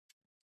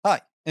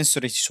In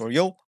today's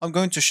tutorial, I'm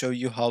going to show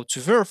you how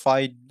to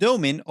verify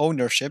domain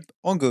ownership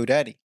on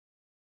GoDaddy.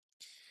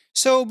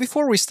 So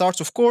before we start,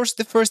 of course,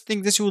 the first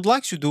thing that you would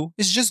like to do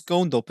is just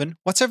go and open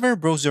whatever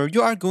browser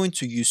you are going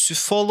to use to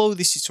follow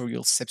this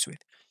tutorial steps with.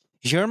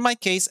 Here in my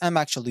case, I'm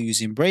actually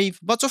using Brave,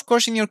 but of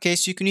course in your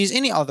case, you can use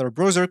any other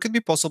browser could be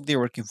possibly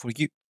working for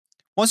you.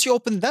 Once you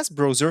open that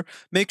browser,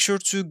 make sure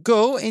to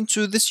go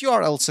into this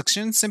URL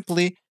section,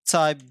 simply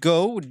type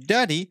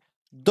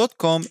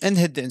godaddy.com and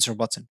hit the enter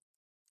button.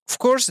 Of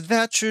course,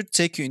 that should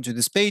take you into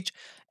this page.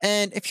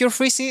 And if you're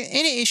facing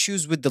any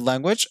issues with the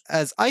language,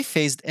 as I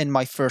faced in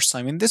my first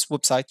time in this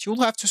website,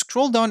 you'll have to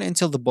scroll down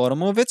until the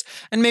bottom of it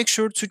and make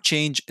sure to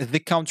change the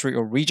country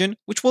or region,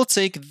 which will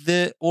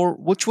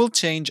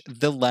change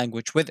the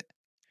language with it.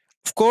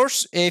 Of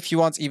course, if you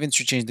want even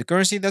to change the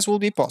currency, this will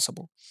be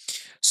possible.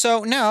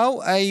 So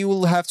now you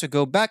will have to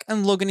go back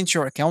and log in into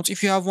your account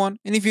if you have one.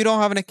 And if you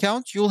don't have an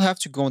account, you'll have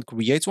to go and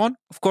create one.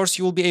 Of course,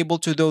 you will be able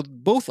to do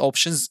both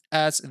options.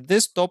 At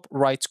this top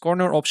right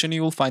corner option,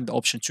 you will find the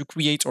option to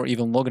create or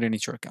even log in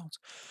into your account.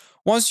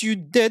 Once you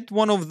did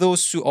one of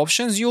those two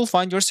options, you'll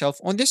find yourself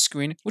on this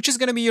screen, which is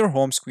going to be your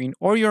home screen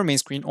or your main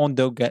screen on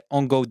the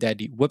on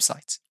GoDaddy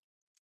website.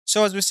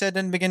 So as we said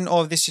in the beginning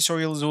of this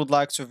tutorial, we would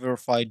like to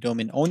verify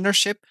domain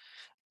ownership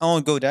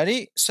on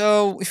GoDaddy.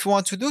 So if you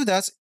want to do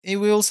that, we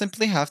will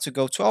simply have to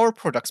go to our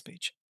products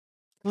page.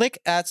 Click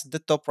at the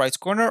top right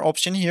corner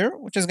option here,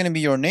 which is going to be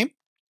your name,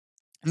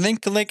 and then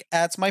click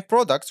at my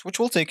products, which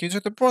will take you to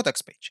the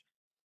products page.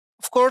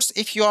 Of course,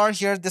 if you are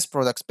here at this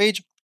products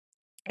page,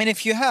 and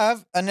if you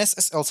have an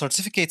SSL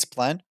certificates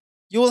plan,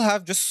 you will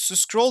have just to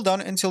scroll down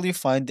until you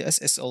find the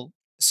SSL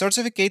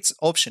certificates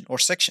option or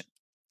section.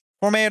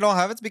 For me, I don't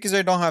have it because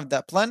I don't have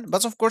that plan.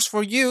 But of course,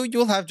 for you,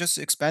 you'll have just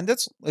to expand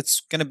it. It's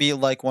going to be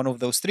like one of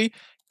those three.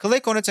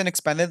 Click on it and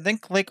expand it, then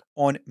click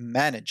on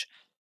manage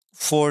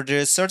for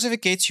the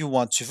certificates you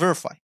want to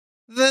verify.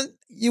 Then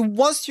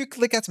once you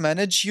click at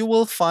manage, you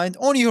will find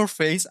on your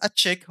face a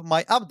check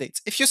my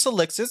updates. If you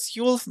select it,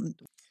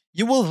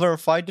 you will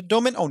verify the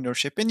domain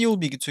ownership and you will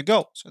be good to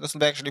go. So this will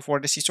be actually for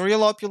this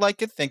tutorial. I hope you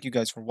like it. Thank you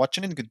guys for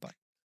watching and goodbye.